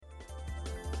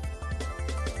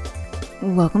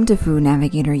Welcome to Food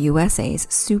Navigator USA's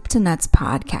Soup to Nuts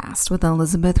podcast with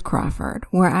Elizabeth Crawford,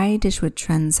 where I dish with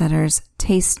trendsetters,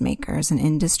 tastemakers, and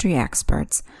industry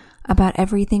experts about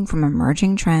everything from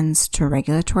emerging trends to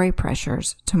regulatory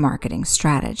pressures to marketing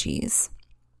strategies.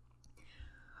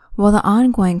 While the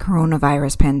ongoing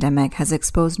coronavirus pandemic has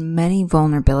exposed many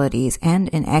vulnerabilities and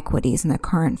inequities in the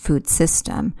current food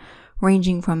system,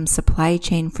 ranging from supply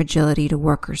chain fragility to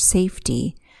worker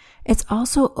safety, it's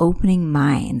also opening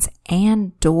minds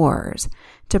and doors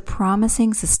to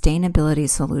promising sustainability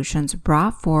solutions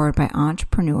brought forward by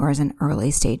entrepreneurs and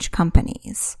early-stage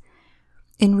companies.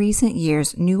 In recent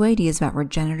years, new ideas about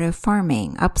regenerative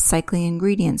farming, upcycling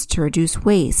ingredients to reduce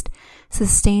waste,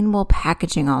 sustainable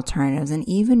packaging alternatives, and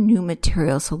even new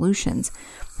material solutions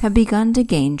have begun to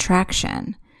gain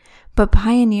traction. But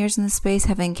pioneers in the space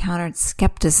have encountered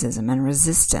skepticism and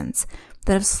resistance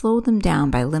that have slowed them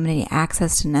down by limiting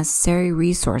access to necessary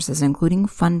resources, including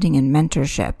funding and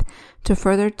mentorship, to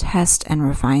further test and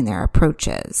refine their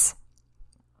approaches.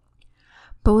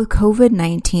 But with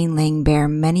COVID-19 laying bare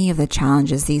many of the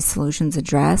challenges these solutions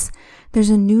address,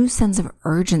 there's a new sense of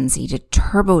urgency to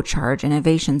turbocharge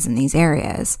innovations in these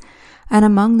areas. And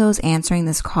among those answering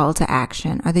this call to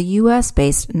action are the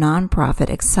U.S.-based nonprofit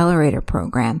accelerator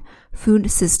program, Food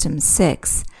System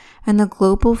 6, and the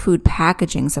global food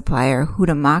packaging supplier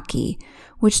Huhtamaki,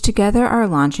 which together are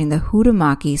launching the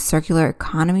Huhtamaki Circular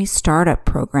Economy Startup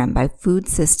Program by Food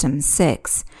System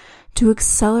 6 to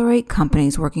accelerate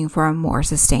companies working for a more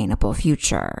sustainable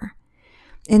future.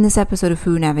 In this episode of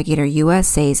Food Navigator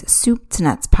USA's Soup to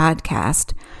Nuts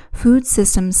podcast, Food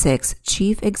System 6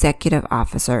 Chief Executive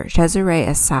Officer Cesare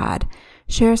Assad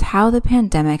shares how the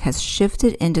pandemic has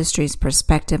shifted industry's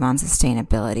perspective on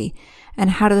sustainability and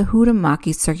how the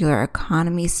Huhtamaki Circular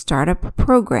Economy Startup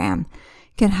Program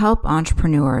can help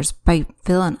entrepreneurs by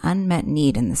fill an unmet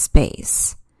need in the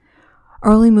space.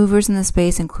 Early movers in the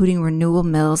space, including Renewal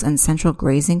Mills and Central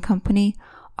Grazing Company,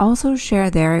 also share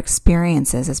their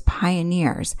experiences as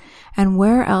pioneers and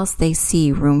where else they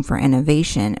see room for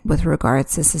innovation with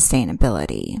regards to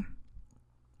sustainability.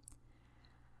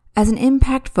 As an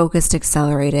impact-focused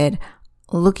accelerated,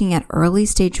 looking at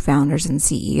early-stage founders and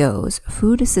CEOs,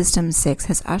 Food System 6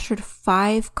 has ushered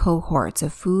 5 cohorts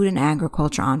of food and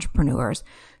agriculture entrepreneurs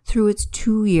through its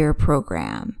 2-year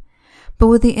program. But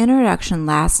with the introduction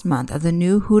last month of the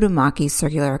new Huhtamaki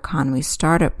Circular Economy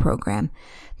Startup Program,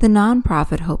 the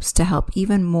nonprofit hopes to help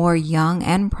even more young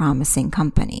and promising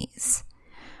companies.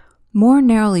 More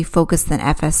narrowly focused than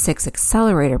FS6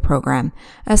 Accelerator Program,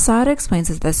 Assad explains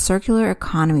that the Circular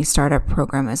Economy Startup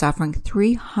Program is offering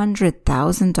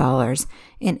 $300,000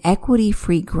 in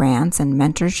equity-free grants and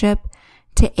mentorship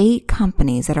to 8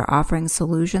 companies that are offering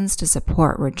solutions to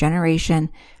support regeneration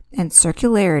and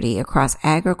circularity across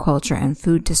agriculture and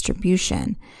food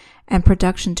distribution and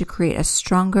production to create a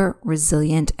stronger,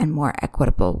 resilient, and more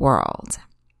equitable world.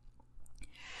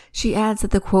 She adds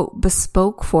that the, quote,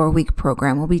 bespoke 4-week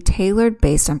program will be tailored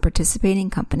based on participating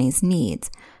companies'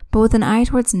 needs, but with an eye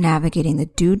towards navigating the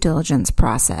due diligence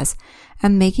process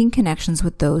and making connections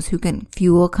with those who can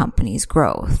fuel companies'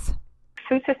 growth.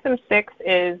 Food System 6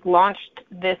 is launched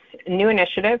this new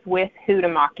initiative with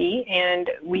Huhtamaki, and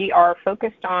we are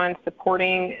focused on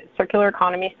supporting circular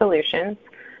economy solutions.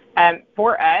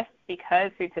 For us,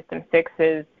 because Food System 6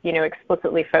 is,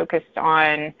 explicitly focused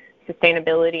on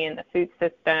sustainability in the food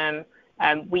system,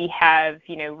 we have,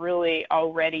 really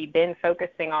already been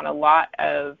focusing on a lot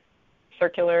of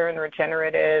circular and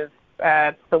regenerative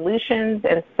solutions,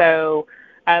 and so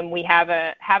we have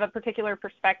a particular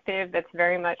perspective that's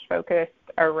very much focused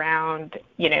around,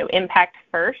 impact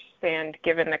first, and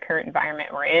given the current environment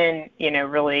we're in,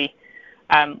 really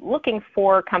looking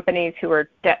for companies who are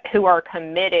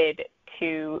committed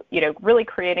to, really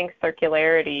creating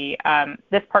circularity.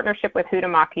 This partnership with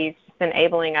Huhtamaki is just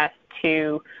enabling us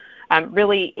to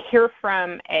really hear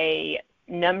from a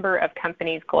number of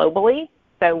companies globally.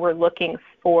 So we're looking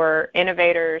for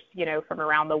innovators, from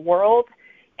around the world,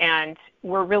 and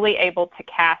we're really able to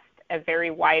cast a very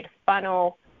wide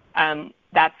funnel.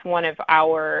 That's one of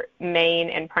our main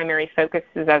and primary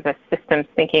focuses as a systems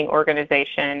thinking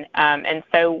organization. And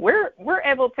so we're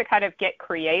able to kind of get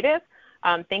creative,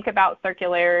 think about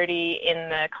circularity in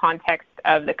the context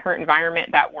of the current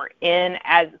environment that we're in,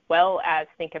 as well as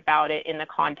think about it in the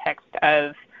context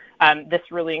of this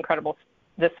really incredible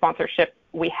sponsorship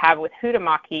we have with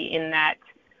Huhtamaki, in that,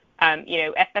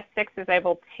 FS6 is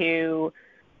able to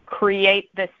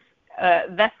create this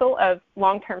vessel of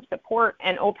long-term support,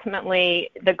 and ultimately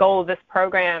the goal of this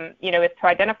program, is to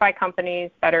identify companies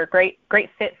that are great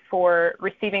fit for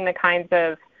receiving the kinds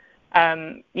of,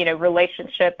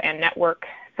 relationship and network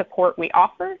support we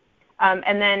offer,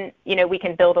 And then, we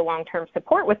can build a long-term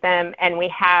support with them, and we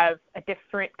have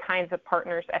different kinds of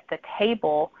partners at the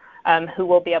table who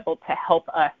will be able to help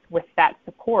us with that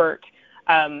support,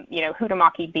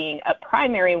 Huhtamaki being a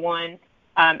primary one.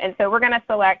 And so we're going to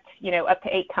select, up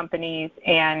to 8 companies,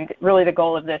 and really the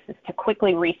goal of this is to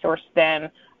quickly resource them.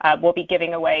 We'll be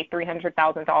giving away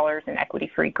 $300,000 in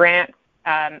equity-free grants,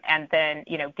 and then,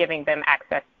 giving them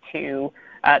access to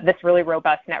this really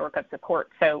robust network of support.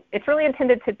 So it's really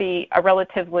intended to be a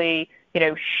relatively,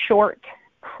 short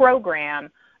program,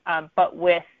 but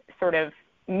with sort of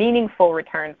meaningful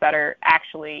returns that are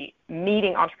actually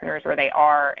meeting entrepreneurs where they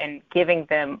are and giving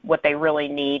them what they really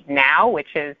need now,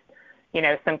 which is,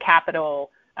 some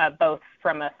capital, both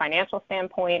from a financial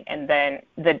standpoint and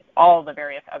then all the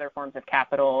various other forms of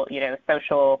capital,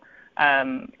 social,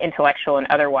 intellectual, and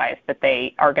otherwise that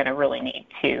they are going to really need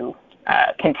to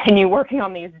continue working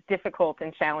on these difficult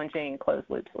and challenging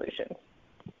closed-loop solutions.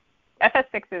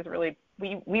 FS6 is really,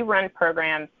 we run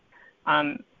programs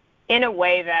in a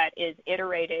way that is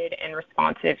iterated and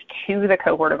responsive to the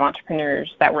cohort of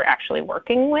entrepreneurs that we're actually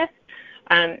working with.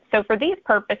 So for these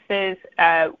purposes,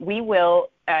 we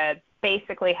will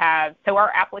basically have, so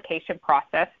our application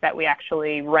process that we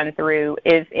actually run through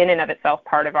is in and of itself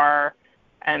part of our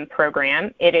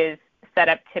program. It is set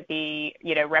up to be,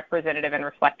 representative and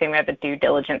reflecting of a due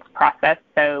diligence process.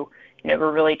 So,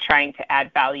 we're really trying to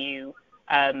add value,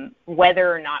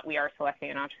 whether or not we are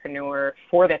selecting an entrepreneur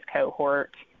for this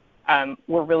cohort.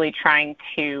 We're really trying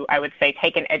to, I would say,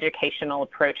 take an educational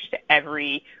approach to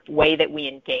every way that we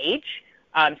engage.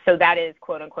 So that is,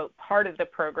 quote unquote, part of the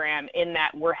program in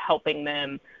that we're helping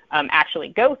them actually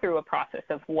go through a process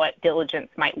of what diligence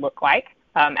might look like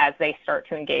as they start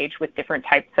to engage with different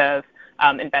types of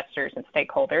investors and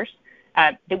stakeholders.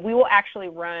 We will actually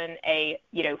run a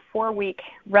 4-week,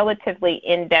 relatively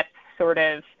in-depth sort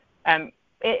of,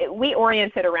 we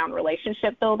orient it around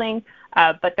relationship building,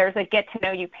 but there's a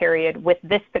get-to-know-you period with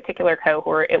this particular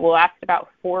cohort. It will last about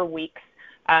 4 weeks,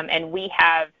 and we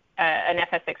have an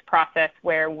FS6 process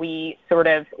where we sort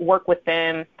of work with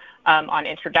them on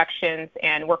introductions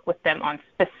and work with them on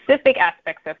specific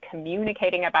aspects of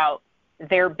communicating about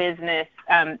their business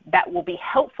that will be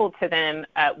helpful to them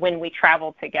when we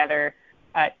travel together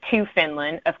to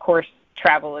Finland. Of course,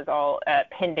 travel is all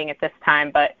pending at this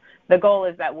time, but the goal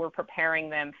is that we're preparing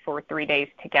them for 3 days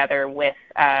together with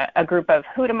a group of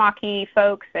Huhtamaki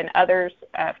folks and others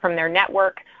from their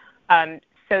network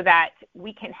so that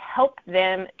we can help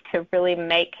them to really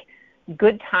make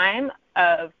good time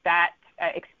of that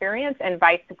experience and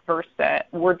vice versa.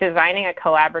 We're designing a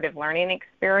collaborative learning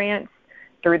experience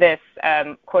through this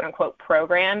quote-unquote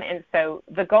program. And so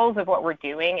the goals of what we're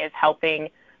doing is helping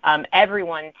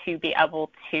everyone to be able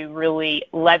to really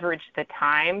leverage the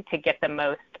time to get the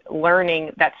most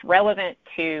learning that's relevant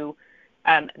to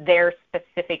their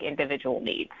specific individual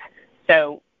needs.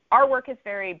 So our work is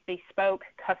very bespoke,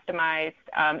 customized,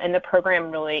 and the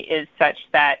program really is such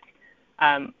that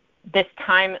this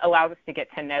time allows us to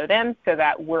get to know them so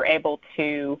that we're able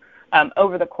to,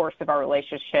 over the course of our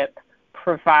relationship,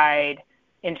 provide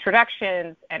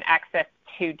introductions and access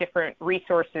to different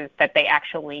resources that they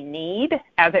actually need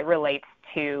as it relates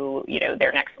to,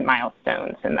 their next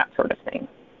milestones and that sort of thing.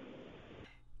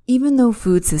 Even though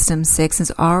Food System 6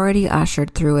 has already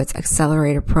ushered through its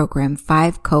accelerator program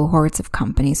 5 cohorts of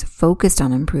companies focused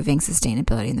on improving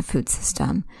sustainability in the food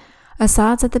system,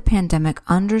 Assad said the pandemic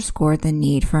underscored the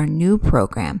need for a new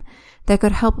program that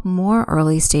could help more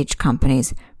early-stage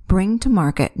companies bring to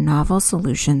market novel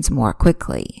solutions more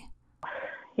quickly.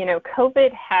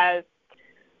 COVID has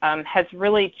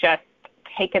really just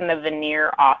taken the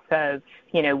veneer off of,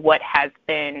 what has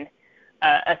been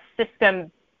a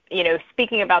system,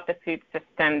 speaking about the food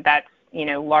system that's,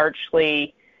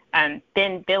 largely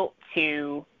been built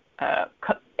to,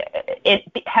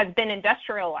 it has been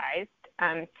industrialized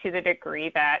to the degree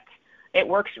that it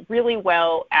works really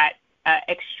well at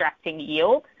extracting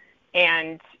yield.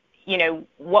 And,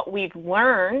 what we've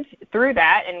learned through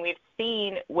that, and we've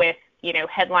seen with,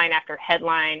 headline after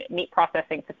headline, meat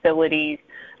processing facilities,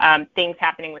 things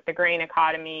happening with the grain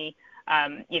economy,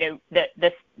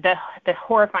 the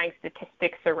horrifying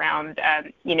statistics around,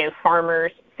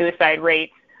 farmers' suicide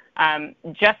rates,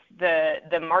 just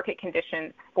the market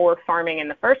conditions for farming in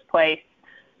the first place.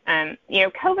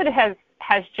 COVID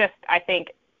has just, I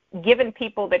think, given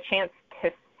people the chance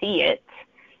to see it,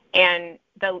 and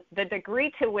the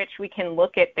degree to which we can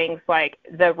look at things like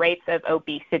the rates of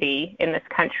obesity in this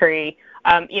country,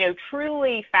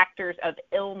 truly factors of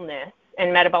illness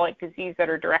and metabolic disease that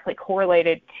are directly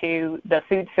correlated to the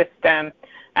food system,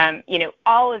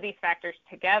 all of these factors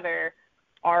together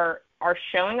are are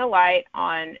showing a light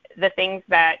on the things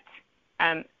that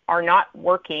are not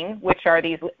working, which are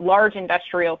these large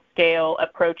industrial scale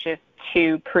approaches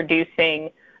to producing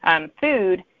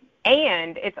food.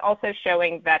 And it's also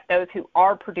showing that those who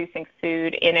are producing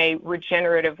food in a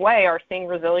regenerative way are seeing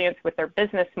resilience with their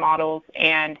business models,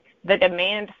 and the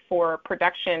demand for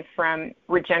production from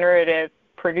regenerative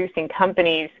producing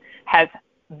companies has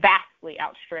vastly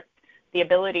outstripped the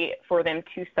ability for them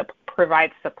to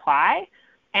provide supply.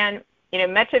 And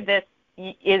much of this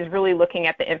is really looking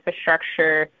at the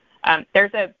infrastructure.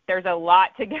 There's a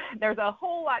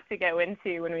whole lot to go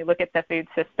into when we look at the food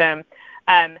system.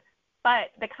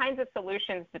 But the kinds of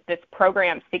solutions that this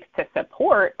program seeks to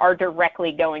support are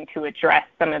directly going to address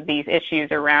some of these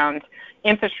issues around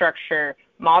infrastructure,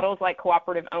 models like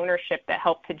cooperative ownership that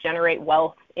help to generate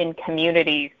wealth in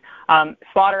communities,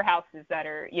 slaughterhouses that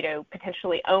are,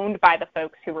 potentially owned by the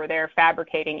folks who are there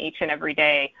fabricating each and every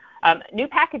day, new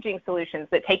packaging solutions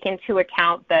that take into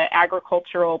account the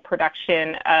agricultural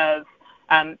production of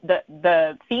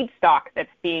the feedstock that's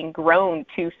being grown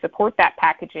to support that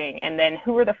packaging, and then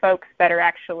who are the folks that are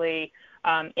actually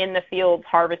in the fields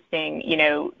harvesting,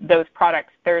 those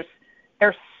products. There's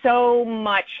so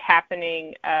much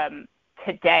happening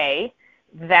today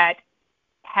that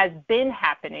has been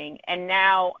happening, and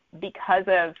now because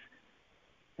of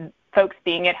folks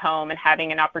being at home and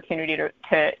having an opportunity to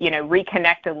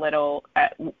reconnect a little,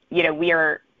 we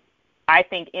are, I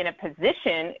think, in a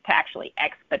position to actually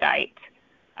expedite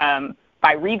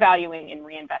by revaluing and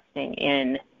reinvesting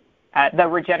in the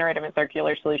regenerative and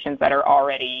circular solutions that are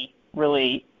already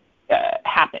really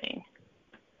happening.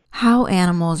 How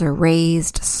animals are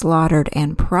raised, slaughtered,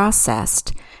 and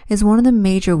processed is one of the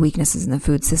major weaknesses in the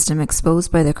food system exposed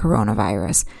by the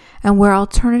coronavirus, and where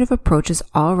alternative approaches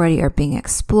already are being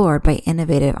explored by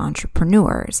innovative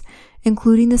entrepreneurs,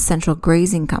 including the Central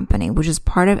Grazing Company, which is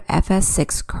part of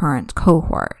FS6's current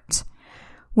cohort.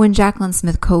 When Jacqueline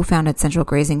Smith co-founded Central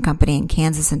Grazing Company in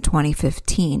Kansas in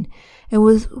 2015, it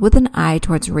was with an eye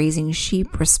towards raising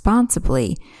sheep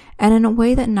responsibly and in a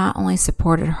way that not only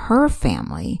supported her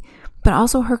family, but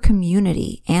also her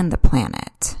community and the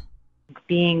planet.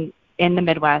 Being in the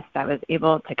Midwest, I was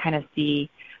able to kind of see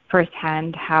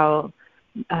firsthand how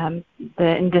the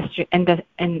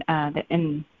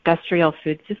industrial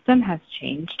food system has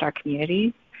changed our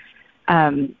communities.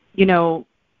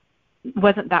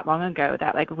 Wasn't that long ago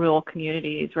that rural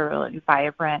communities were really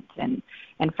vibrant and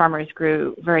farmers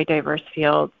grew very diverse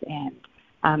fields. And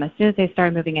as soon as they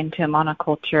started moving into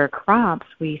monoculture crops,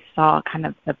 we saw kind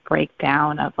of the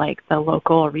breakdown of the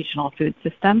local or regional food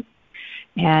system.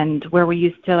 And where we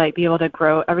used to be able to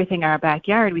grow everything in our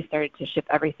backyard, we started to ship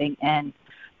everything in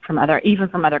from other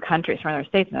countries, from other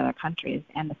states and other countries.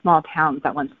 And the small towns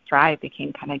that once thrived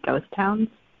became kind of ghost towns.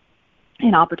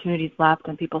 And opportunities left,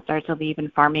 and people started to leave,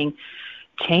 and farming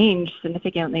changed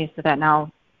significantly so that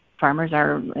now farmers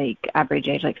are average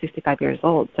age 65 years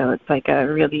old. So it's a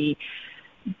really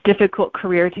difficult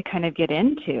career to kind of get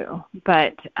into.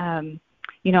 But,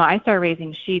 I started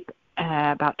raising sheep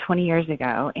about 20 years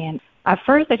ago. And at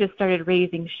first I just started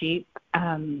raising sheep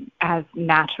as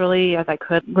naturally as I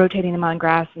could, rotating them on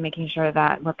grass and making sure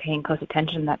that we're paying close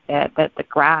attention that the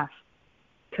grass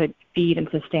could feed and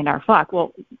sustain our flock.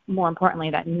 Well, more importantly,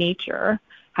 that nature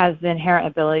has the inherent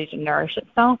ability to nourish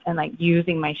itself, and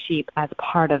using my sheep as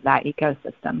part of that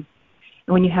ecosystem. And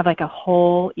when you have a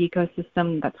whole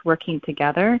ecosystem that's working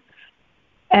together,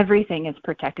 everything is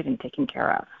protected and taken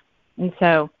care of. And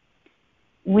so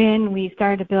when we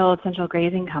started to build Central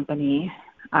Grazing Company,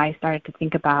 I started to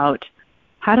think about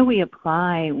how do we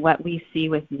apply what we see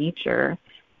with nature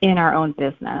in our own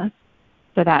business,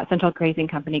 so that Central Grazing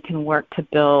Company can work to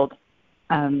build,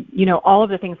 all of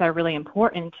the things that are really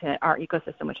important to our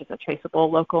ecosystem, which is a traceable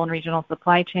local and regional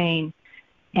supply chain,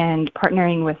 and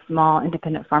partnering with small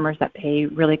independent farmers that pay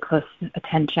really close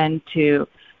attention to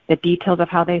the details of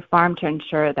how they farm to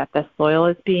ensure that the soil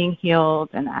is being healed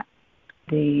and that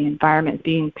the environment is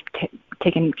being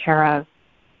taken care of,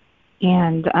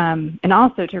 and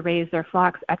also to raise their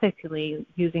flocks ethically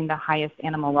using the highest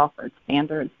animal welfare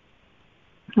standards.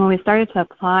 When we started to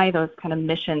apply those kind of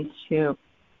missions to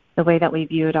the way that we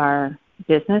viewed our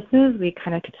businesses, we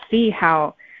kind of could see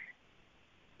how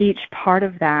each part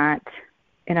of that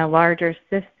in a larger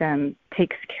system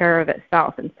takes care of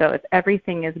itself. And so if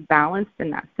everything is balanced in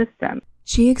that system.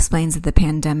 She explains that the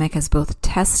pandemic has both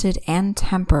tested and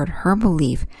tempered her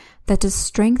belief that to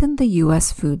strengthen the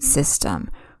U.S. food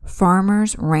system,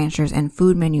 farmers, ranchers, and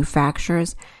food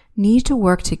manufacturers need to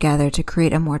work together to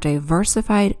create a more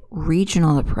diversified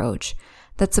regional approach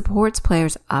that supports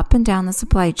players up and down the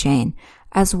supply chain,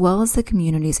 as well as the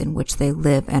communities in which they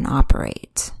live and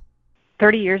operate.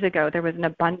 30 years ago, there was an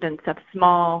abundance of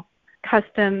small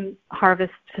custom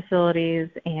harvest facilities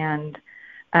and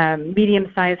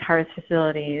medium-sized harvest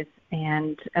facilities.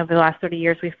 And over the last 30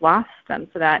 years, we've lost them,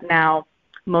 so that now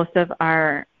most of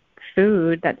our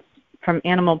food that's from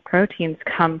animal proteins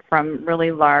come from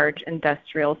really large,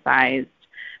 industrial-sized,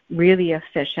 really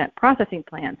efficient processing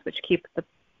plants, which keep the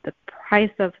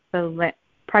price of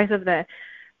the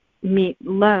meat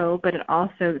low, but it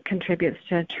also contributes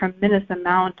to a tremendous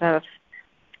amount of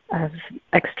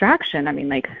extraction. I mean,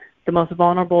 like, the most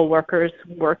vulnerable workers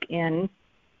work in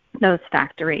those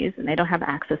factories, and they don't have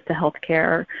access to health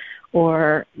care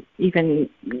or even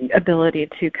ability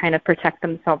to kind of protect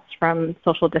themselves from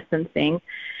social distancing.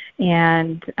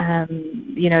 And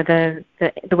the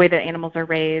way that animals are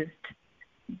raised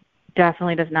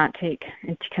definitely does not take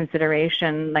into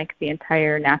consideration like the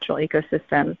entire natural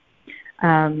ecosystem.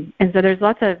 And so there's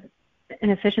lots of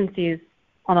inefficiencies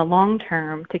on the long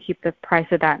term to keep the price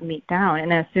of that meat down.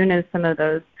 And as soon as some of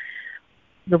the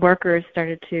workers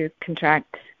started to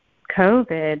contract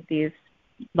COVID, these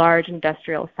large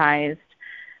industrial-sized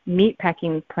meat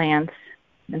packing plants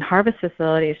and harvest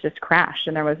facilities just crashed,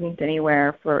 and there wasn't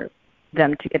anywhere for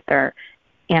them to get their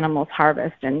animals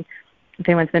harvested. And if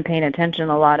anyone's been paying attention,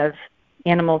 a lot of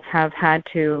animals have had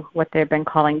to, what they've been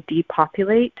calling,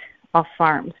 depopulate off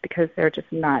farms because there's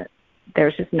just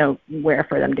nowhere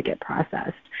for them to get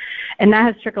processed. And that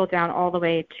has trickled down all the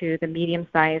way to the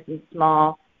medium-sized and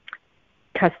small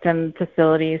custom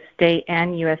facilities, state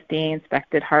and USDA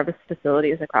inspected harvest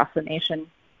facilities across the nation.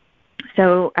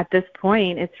 So at this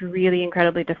point, it's really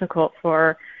incredibly difficult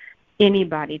for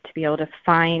anybody to be able to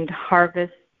find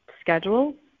harvest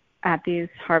schedules at these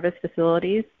harvest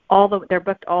facilities. They're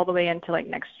booked all the way into like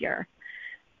next year.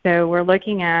 So we're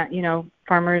looking at,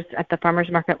 farmers at the farmers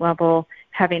market level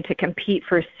having to compete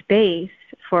for space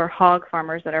for hog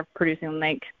farmers that are producing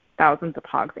like thousands of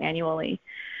hogs annually.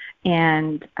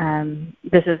 And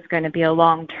this is going to be a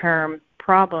long-term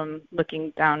problem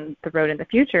looking down the road in the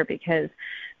future, because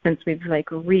since we've like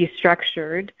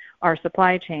restructured our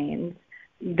supply chains,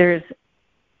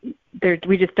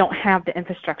 we just don't have the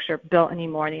infrastructure built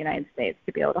anymore in the United States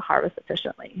to be able to harvest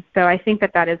efficiently. So I think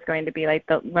that is going to be like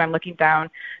when I'm looking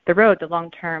down the road, the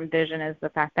long-term vision is the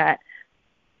fact that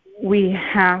we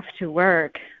have to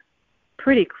work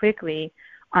pretty quickly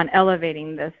on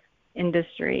elevating this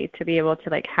industry to be able to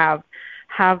like have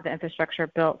the infrastructure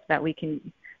built so that we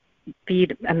can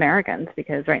feed Americans,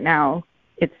 because right now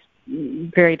it's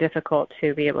very difficult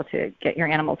to be able to get your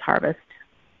animals harvested.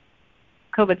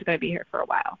 COVID's going to be here for a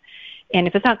while. And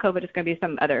if it's not COVID, it's going to be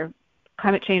some other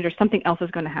climate change or something else is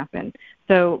going to happen.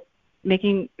 So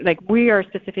we are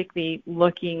specifically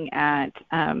looking at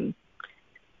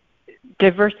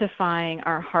diversifying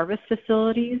our harvest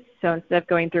facilities. So instead of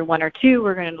going through one or two,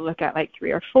 we're going to look at like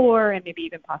 3 or 4, and maybe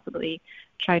even possibly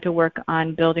try to work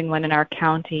on building one in our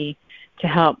county to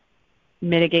help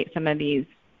mitigate some of these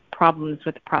problems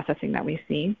with the processing that we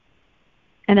see.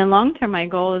 And then long-term, my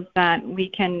goal is that we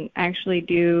can actually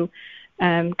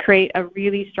create a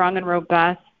really strong and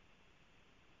robust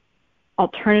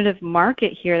alternative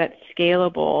market here that's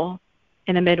scalable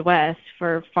in the Midwest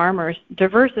for farmers,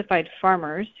 diversified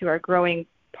farmers who are growing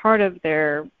part of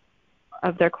their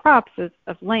crops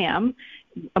of lamb,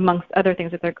 amongst other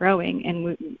things that they're growing.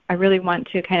 And I really want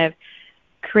to kind of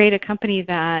create a company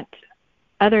that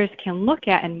others can look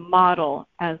at and model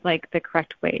as like the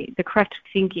correct way, the correct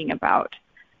thinking about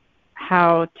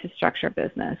how to structure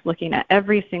business, looking at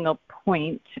every single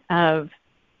point of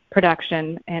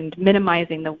production and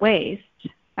minimizing the waste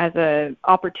as an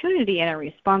opportunity and a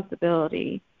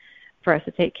responsibility for us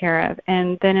to take care of,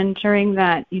 and then ensuring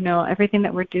that everything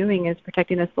that we're doing is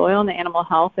protecting the soil and the animal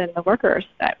health and the workers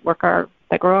that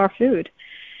grow our food.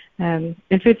 And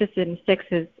Food System 6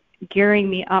 is gearing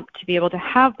me up to be able to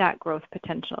have that growth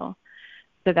potential,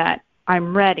 so that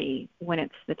I'm ready when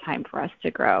it's the time for us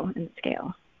to grow and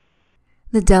scale.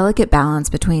 The delicate balance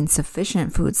between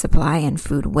sufficient food supply and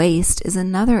food waste is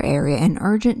another area in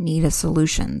urgent need of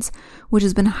solutions, which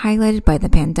has been highlighted by the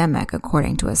pandemic,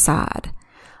 according to Assad.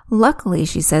 Luckily,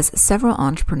 she says several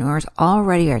entrepreneurs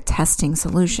already are testing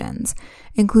solutions,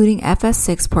 including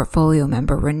FS6 portfolio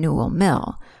member Renewal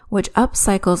Mill, which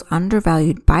upcycles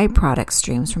undervalued byproduct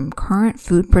streams from current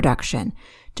food production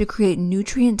to create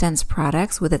nutrient-dense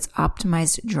products with its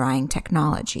optimized drying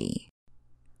technology.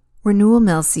 Renewal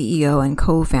Mill CEO and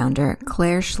co-founder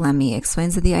Claire Schlemmy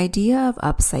explains that the idea of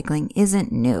upcycling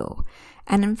isn't new,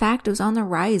 and in fact it was on the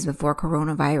rise before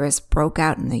coronavirus broke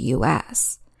out in the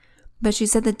U.S. But she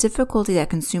said the difficulty that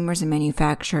consumers and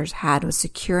manufacturers had with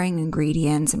securing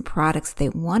ingredients and products they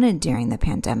wanted during the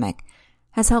pandemic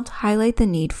has helped highlight the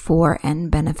need for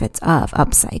and benefits of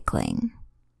upcycling.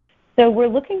 So we're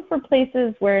looking for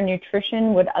places where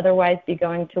nutrition would otherwise be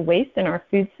going to waste in our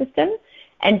food system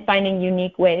and finding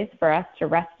unique ways for us to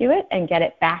rescue it and get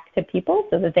it back to people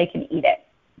so that they can eat it.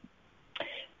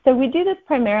 So we do this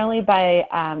primarily by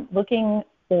looking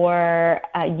for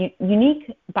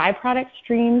unique byproduct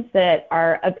streams that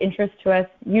are of interest to us,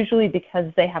 usually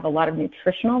because they have a lot of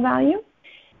nutritional value.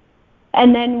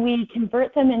 And then we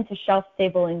convert them into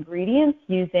shelf-stable ingredients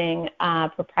using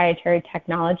proprietary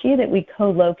technology that we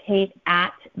co-locate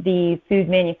at the food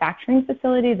manufacturing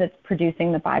facility that's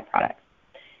producing the byproducts.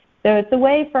 So it's a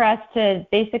way for us to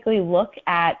basically look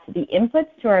at the inputs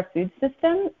to our food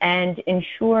system and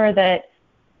ensure that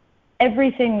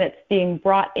everything that's being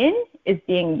brought in is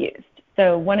being used.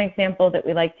 So one example that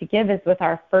we like to give is with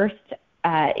our first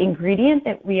ingredient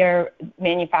that we are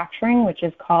manufacturing, which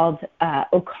is called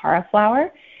Okara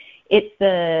flour.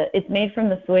 It's made from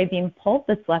the soybean pulp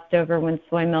that's left over when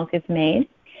soy milk is made.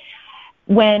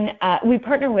 When we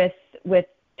partner with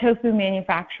tofu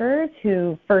manufacturers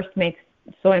who first make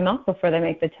soy milk before they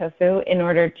make the tofu in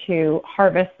order to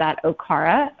harvest that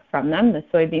Okara from them, the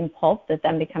soybean pulp that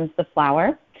then becomes the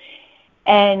flour.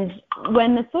 And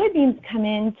when the soybeans come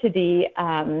into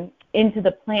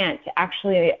the plant,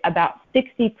 actually about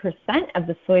 60% of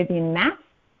the soybean mass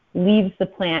leaves the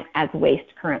plant as waste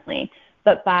currently.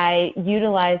 But by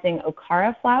utilizing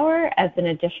Okara flour as an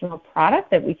additional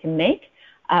product that we can make,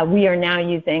 we are now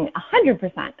using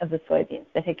 100% of the soybeans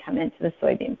that had come into the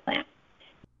soybean plant.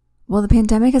 While the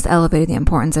pandemic has elevated the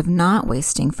importance of not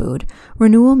wasting food,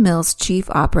 Renewal Mills Chief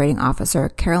Operating Officer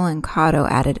Carolyn Cotto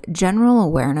added general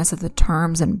awareness of the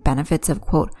terms and benefits of,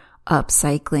 quote,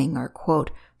 upcycling or, quote,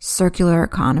 circular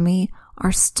economy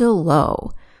are still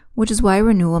low, which is why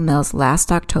Renewal Mills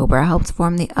last October helped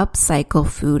form the Upcycle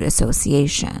Food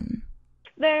Association.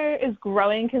 There is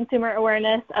growing consumer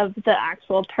awareness of the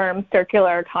actual term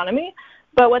circular economy,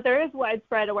 but what there is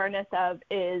widespread awareness of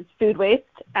is food waste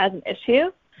as an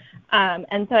issue.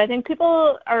 And so I think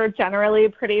people are generally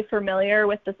pretty familiar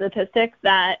with the statistics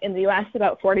that in the U.S.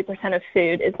 about 40% of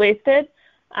food is wasted,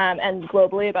 and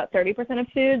globally about 30% of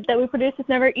food that we produce is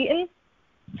never eaten.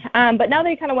 But now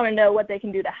they kind of want to know what they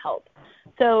can do to help.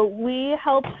 So we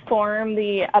helped form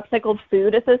the Upcycled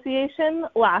Food Association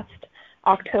last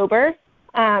October,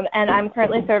 and I'm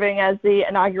currently serving as the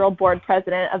inaugural board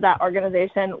president of that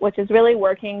organization, which is really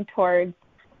working towards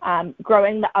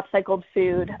growing the upcycled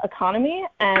food economy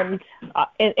and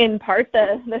in part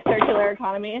the circular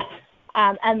economy,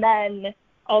 and then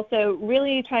also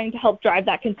really trying to help drive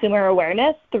that consumer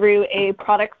awareness through a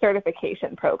product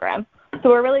certification program. So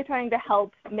we're really trying to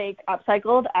help make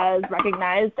upcycled as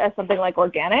recognized as something like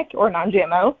organic or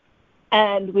non-GMO,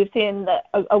 and we've seen that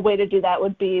a way to do that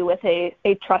would be with a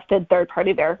trusted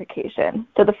third-party verification.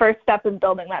 So the first step in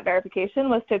building that verification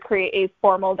was to create a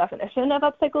formal definition of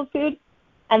upcycled food,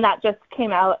 and that just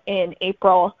came out in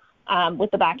April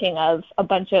with the backing of a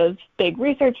bunch of big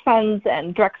research funds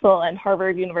and Drexel and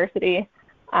Harvard University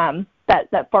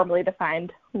that formally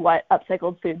defined what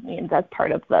upcycled food means as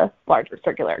part of the larger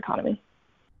circular economy.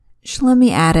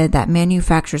 Shlemi added that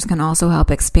manufacturers can also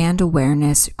help expand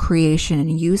awareness, creation,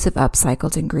 and use of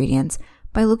upcycled ingredients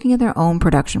by looking at their own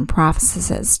production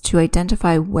processes to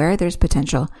identify where there's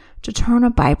potential to turn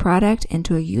a byproduct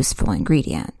into a useful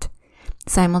ingredient.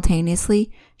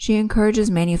 Simultaneously, she encourages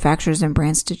manufacturers and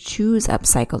brands to choose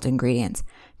upcycled ingredients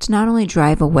to not only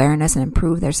drive awareness and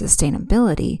improve their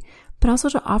sustainability, but also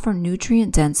to offer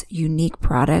nutrient-dense, unique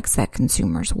products that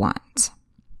consumers want.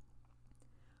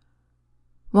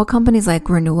 While companies like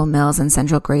Renewal Mills and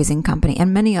Central Grazing Company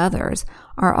and many others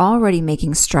are already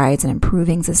making strides in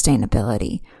improving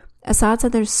sustainability, Assad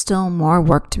said there's still more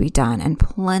work to be done and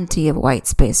plenty of white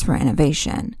space for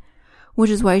innovation, which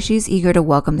is why she's eager to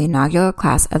welcome the inaugural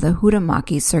class of the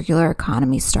Huhtamaki Circular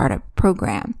Economy Startup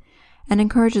Program and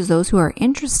encourages those who are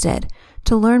interested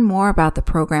to learn more about the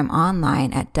program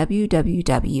online at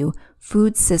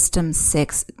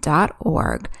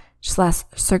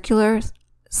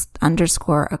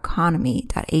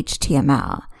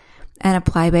www.foodsystems6.org/circular_economy.html and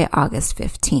apply by August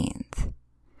 15th.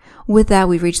 With that,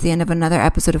 we've reached the end of another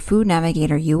episode of Food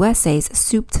Navigator USA's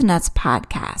Soup to Nuts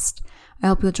podcast. I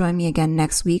hope you'll join me again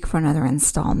next week for another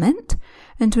installment.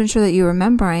 And to ensure that you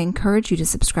remember, I encourage you to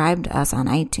subscribe to us on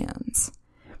iTunes.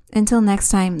 Until next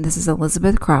time, this is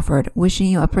Elizabeth Crawford wishing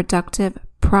you a productive,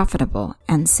 profitable,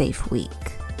 and safe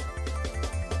week.